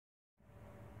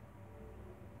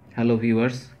Hello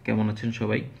viewers, কেমন আছেন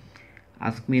সবাই?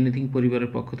 আস্ক মি এনিথিং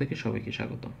পরিবারের পক্ষ থেকে সবাইকে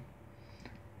স্বাগত।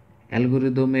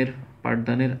 অ্যালগোরিদমের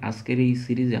পাঠদানের আজকের এই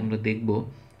সিরিজে আমরা দেখব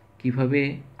কিভাবে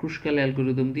ক্রুশকাল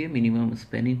অ্যালগোরিদম দিয়ে মিনিমাম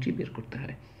স্প্যানিং ট্রি বের করতে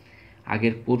হয়।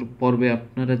 আগের পর্বে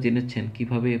আপনারা জেনেছেন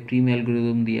কিভাবে প্রিম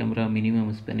অ্যালগোরিদম দিয়ে আমরা মিনিমাম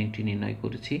স্প্যানিং ট্রি নির্ণয়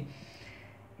করেছি।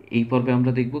 এই পর্বে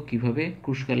আমরা দেখব কিভাবে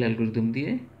ক্রুশকাল অ্যালগোরিদম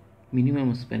দিয়ে মিনিমাম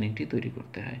স্প্যানিং ট্রি তৈরি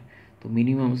করতে হয়। তো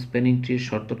মিনিমাম স্প্যানিং ট্রির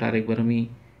শর্তটা আরেকবার আমি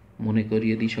মনে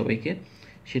করিয়ে দিই সবাইকে।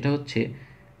 সেটা হচ্ছে,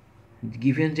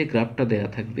 গিভেন যে গ্রাফটা দেয়া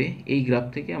থাকবে এই গ্রাফ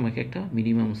থেকে আমাকে একটা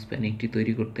মিনিমাম স্প্যানিং ট্রি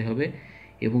তৈরি করতে হবে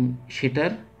এবং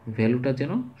সেটার ভ্যালুটা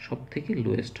যেন সব থেকে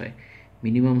লোয়েস্ট হয়।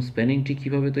 মিনিমাম স্প্যানিং ট্রি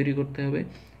কীভাবে তৈরি করতে হবে?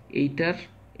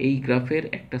 এই গ্রাফের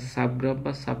একটা সাবগ্রাফ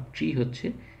বা সাব ট্রি হচ্ছে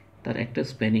তার একটা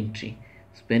স্প্যানিং ট্রি।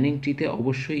 স্প্যানিং ট্রিতে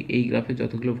অবশ্যই এই গ্রাফে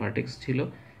যতগুলো ভার্টেক্স ছিল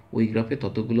ওই গ্রাফে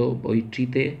ততগুলো, ওই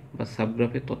ট্রিতে বা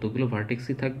সাবগ্রাফে ততগুলো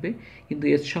ভার্টেক্সই থাকবে, কিন্তু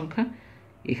এর সংখ্যা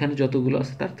এখানে যতগুলো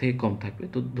আছে তার থেকে কম থাকবে।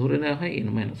 তো ধরে নেওয়া হয়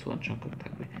n-1 সংখ্যক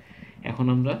থাকবে। এখন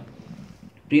আমরা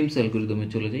প্রিমস অ্যালগোরিদমে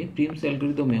চলে যাই। প্রিমস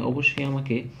অ্যালগোরিদমে অবশ্যই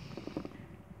আমাকে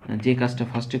যে কাজটা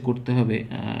ফার্স্টে করতে হবে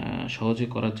সহজে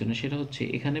করার জন্য, সেটা হচ্ছে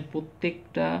এখানে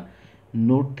প্রত্যেকটা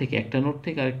নোড থেকে, একটা নোড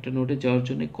থেকে আরেকটা নোডে যাওয়ার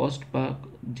জন্য কস্ট বা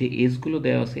যে এজগুলো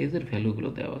দেওয়া আছে, এজের ভ্যালুগুলো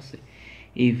দেওয়া আছে,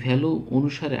 এই ভ্যালু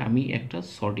অনুসারে আমি একটা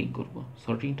সর্টিং করব।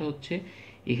 সর্টিংটা হচ্ছে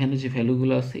এখানে যে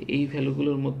ভ্যালুগুলো আছে এই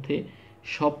ভ্যালুগুলোর মধ্যে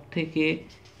সব থেকে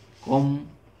কম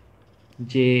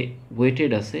যে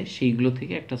ওয়েটেড আছে সেইগুলো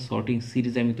থেকে একটা সর্টিং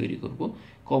সিরিজ আমি তৈরি করব,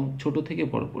 কম ছোট থেকে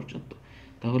বড় পর্যন্ত।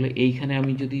 তাহলে এইখানে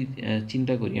আমি যদি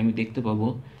চিন্তা করি, আমি দেখতে পাবো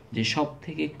যে সব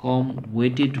থেকে কম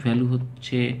ওয়েটেড ভ্যালু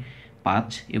হচ্ছে 5,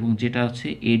 এবং যেটা হচ্ছে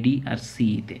এডি আর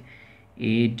সিইতে,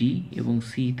 এডি এবং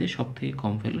সিইতে সব থেকে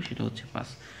কম ভ্যালু সেটা হচ্ছে 5।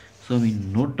 সো আমি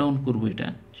নোট ডাউন করব এটা,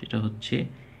 সেটা হচ্ছে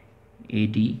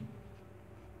এডি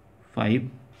 5,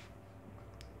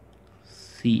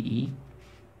 সিই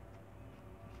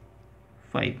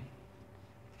 5।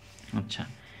 আচ্ছা,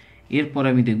 এরপরে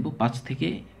আমি দেখব 5 থেকে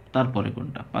তারপরে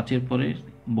কোনটা, 5-এর পরে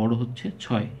বড় হচ্ছে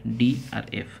 6, ডি আর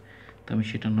এফ। তো আমি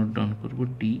সেটা নোট ডাউন করব,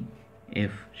 ডি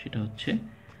এফ, সেটা হচ্ছে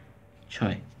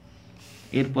 6।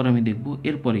 এরপর আমি দেখব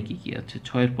এরপরে কি কি আছে।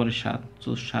 6-এর পরে 7, তো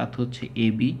 7 হচ্ছে এ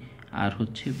বি আর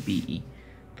হচ্ছে বিই।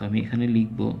 তো আমি এখানে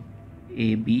লিখব এ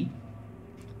বি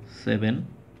 7,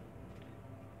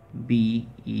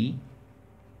 বিই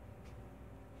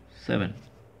 7।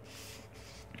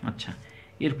 আচ্ছা,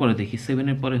 এরপরে দেখি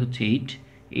 7-এর পরে হচ্ছে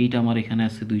 8 আমার এখানে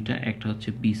আছে দুইটা, একটা হচ্ছে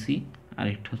বিসি আর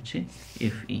একটা হচ্ছে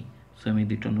এফই। সো আমি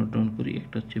দুটো নোট ডাউন করি,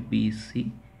 একটা হচ্ছে বিসি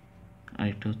আর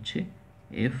একটা হচ্ছে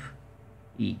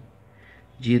এফই।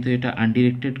 যেহেতু এটা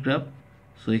আনডিরেক্টেড গ্রাফ,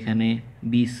 সো এখানে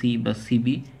বিসি বা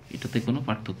সিবি এটাতে কোনো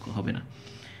পার্থক্য হবে না।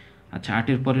 আচ্ছা,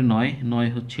 8-এর পরে 9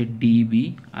 হচ্ছে ডিবি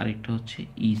আর একটা হচ্ছে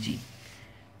ইজি,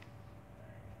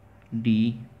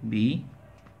 ডিবি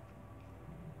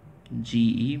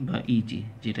জিই বা ইজি,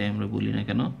 যেটাই আমরা বলি না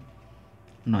কেন,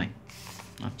 9।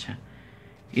 আচ্ছা,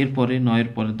 এরপরে 9-এর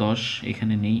পরে 10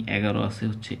 এখানে নেই, 11 আছে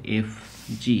হচ্ছে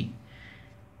এফজি,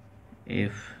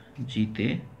 এফজিতে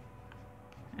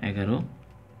 11।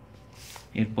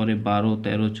 এরপরে 12,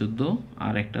 13, 14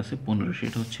 আর একটা আছে 15,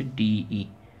 সেটা হচ্ছে ডিই।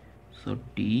 সো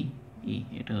ডিই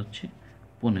এটা হচ্ছে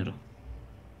 15।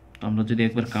 তো আমরা যদি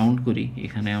একবার কাউন্ট করি,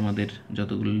 এখানে আমাদের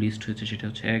যতগুলো লিস্ট হয়েছে সেটা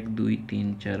হচ্ছে 1, 2, 3,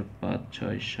 4, 5,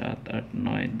 6, 7, 8,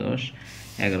 9, 10,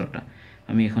 11টা।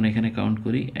 আমি এখন এখানে কাউন্ট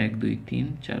করি, 1, 2, 3,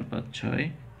 4, 5, 6,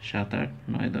 7, 8,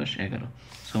 9, 10, 11।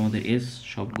 সো আমাদের এস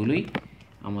সবগুলোই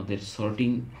আমাদের সর্টিং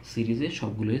সিরিজে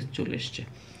সবগুলো এস চলে এসছে।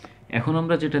 এখন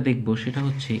আমরা যেটা দেখব সেটা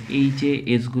হচ্ছে এই যে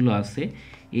এসগুলো আছে,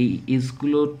 এই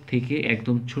এসগুলোর থেকে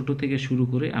একদম ছোট থেকে শুরু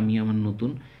করে আমি আমার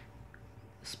নতুন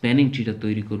স্প্যানিং ট্রিটা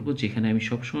তৈরি করব, যেখানে আমি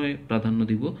সবসময় প্রাধান্য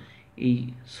দিব এই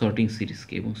সর্টিং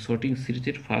সিরিজকে, এবং সর্টিং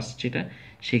সিরিজের ফার্স্ট যেটা,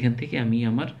 সেখান থেকে আমি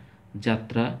আমার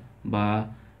যাত্রা, বা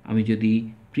আমি যদি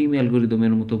প্রিম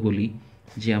অ্যালগোরিদমের মতো বলি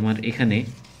যে আমার এখানে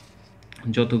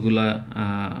যতগুলা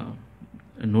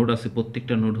নোড আছে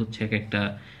প্রত্যেকটা নোড হচ্ছে এক একটা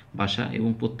বাসা, এবং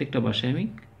প্রত্যেকটা বাসায় আমি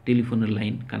টেলিফোনের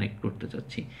লাইন কানেক্ট করতে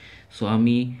চাচ্ছি। সো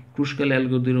আমি ক্রুশকাল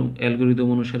অ্যালগোরিদম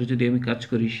অনুসারে যদি আমি কাজ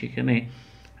করি, সেখানে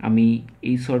আমি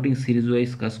এই সর্টিং সিরিজ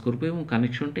ওয়াইজ কাজ করব এবং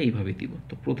কানেকশনটা এইভাবে দিব।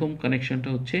 তো প্রথম কানেকশনটা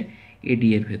হচ্ছে এডি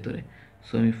এর ভেতরে।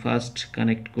 সো আমি ফার্স্ট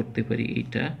কানেক্ট করতে পারি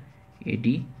এইটা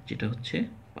এডি, যেটা হচ্ছে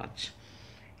 5।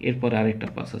 এরপর আরেকটা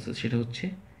 5 আছে, সেটা হচ্ছে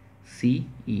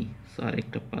সিই। সো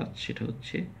আরেকটা 5, সেটা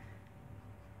হচ্ছে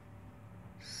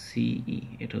সিই,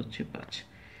 এটা হচ্ছে 5।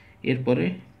 এরপরে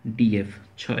ডিএফ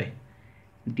 6,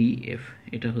 ডিএফ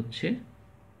এটা হচ্ছে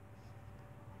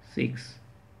 6,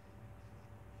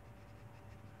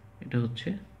 এটা হচ্ছে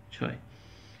 6।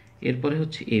 এরপরে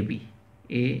হচ্ছে এ বি,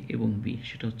 এ এবং বি,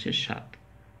 সেটা হচ্ছে 7।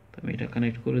 তো আমি এটা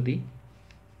কানেক্ট করে দিই,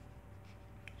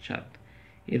 7।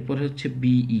 এরপরে হচ্ছে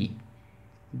বিই,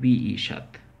 বিই 7,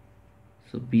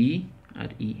 সো বি আর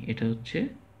ই এটা হচ্ছে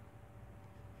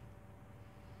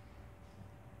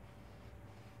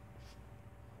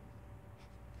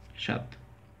 7।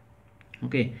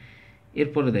 ওকে,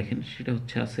 এরপরে দেখেন সেটা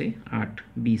হচ্ছে আছে 8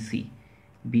 বিসি,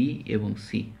 বি এবং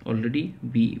সি অলরেডি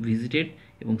বি ভিজিটেড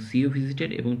এবং সিও ভিজিটেড,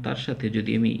 এবং তার সাথে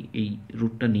যদি আমি এই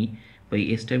রুটটা নিই বা এই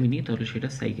এসটা আমি নিই তাহলে সেটা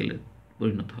সাইকেলে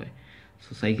পরিণত হয়।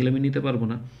 সো সাইকেল আমি নিতে পারবো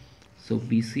না, সো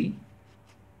বিসি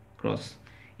ক্রস।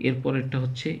 এরপরেরটা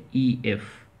হচ্ছে ইএফ,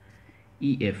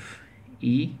 ইএফ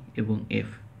ই এবং এফ,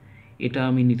 এটা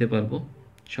আমি নিতে পারবো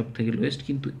সব থেকে লোয়েস্ট,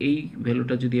 কিন্তু এই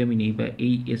ভ্যালুটা যদি আমি নিই বা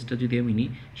এই এসটা যদি আমি নিই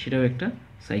সেটাও একটা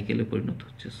সাইকেলে পরিণত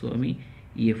হচ্ছে, সো আমি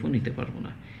ইএফও নিতে পারবো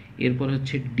না। এরপর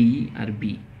হচ্ছে ডি আর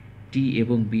বি, টি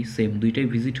এবং বি সেম, দুইটাই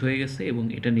ভিজিট হয়ে গেছে এবং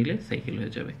এটা নিলে সাইকেল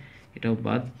হয়ে যাবে, এটাও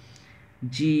বাদ।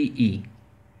 জিই,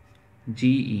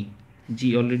 জিই, জি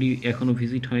অলরেডি এখনও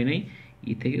ভিজিট হয় নাই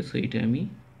ই থেকে, সো এটা আমি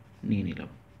নিয়ে নিলাম,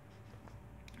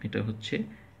 এটা হচ্ছে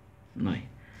 9।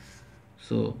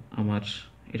 সো আমার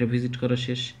এটা ভিজিট করা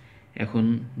শেষ। এখন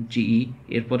জিই,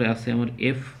 এরপরে আছে আমার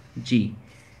F G,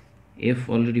 F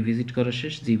already visit করা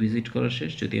শেষ, জি ভিজিট করা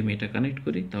শেষ, যদি আমি এটা কানেক্ট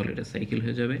করি তাহলে এটা সাইকেল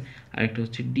হয়ে যাবে। আর একটা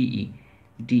হচ্ছে ডিই,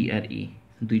 ডি আর ই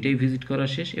দুইটাই ভিজিট করা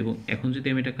শেষ, এবং এখন যদি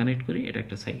আমি এটা কানেক্ট করি এটা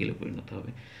একটা সাইকেলে পরিণত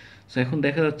হবে। সো এখন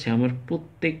দেখা যাচ্ছে আমার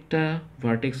প্রত্যেকটা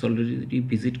ভার্টেক্স অলরেডি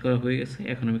ভিজিট করা হয়ে গেছে।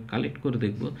 এখন আমি কালেক্ট করে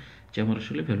দেখব যে আমার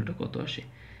আসলে ভ্যালুটা কত আসে।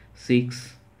 6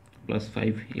 +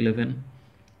 5 11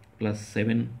 +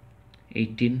 7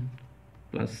 18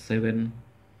 + 7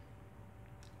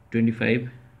 25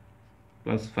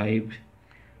 + 5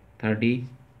 30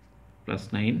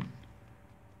 + 9,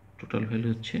 টোটাল ভ্যালু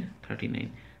হচ্ছে 39।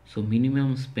 সো মিনিমাম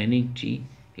স্প্যানিং ট্রি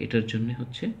এটার জন্য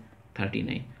হচ্ছে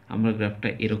 39। আমরা গ্রাফটা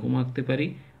এরকম আঁকতে পারি,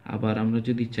 আবার আমরা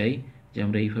যদি চাই যে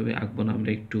আমরা এইভাবে আঁকবো না,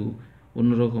 আমরা একটু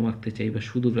অন্যরকম আঁকতে চাই বা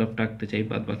শুধু গ্রাফটা আঁকতে চাই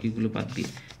বাদ বাকিগুলো বাদ দিয়ে,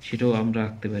 সেটাও আমরা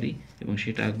আঁকতে পারি। এবং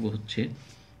সেটা আঁকবো হচ্ছে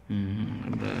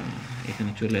আমরা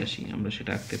এখানে চলে আসি, আমরা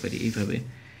সেটা আঁকতে পারি এইভাবে।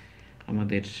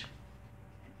 আমাদের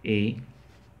এই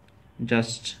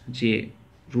জাস্ট যে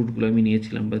রুটগুলো আমি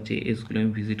নিয়েছিলাম বা যে এসগুলো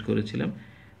আমি ভিজিট করেছিলাম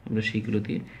আমরা সেইগুলো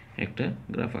দিয়ে একটা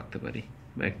গ্রাফ আঁকতে পারি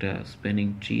বা একটা স্প্যানিং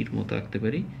ট্রির মতো আঁকতে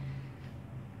পারি।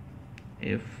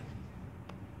 এফ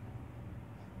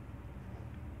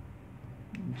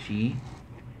জি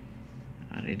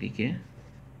আর এদিকে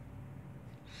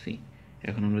সি।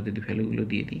 এখন আমরা যদি ভ্যালুগুলো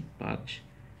দিয়ে দিই 5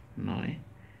 9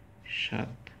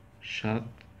 7 7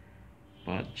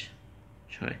 5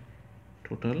 6,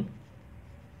 টোটাল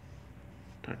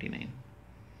 39।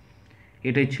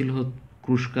 এটাই ছিল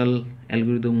ক্রুশকাল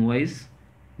অ্যালগরিদম ওয়াইজ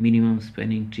মিনিমাম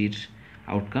স্প্যানিং ট্রির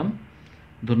আউটকাম।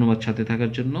 ধন্যবাদ সাথে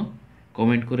থাকার জন্য।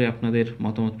 কমেন্ট করে আপনাদের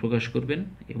মতামত প্রকাশ করবেন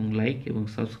এবং লাইক এবং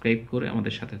সাবস্ক্রাইব করে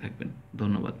আমাদের সাথে থাকবেন।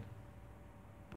 ধন্যবাদ।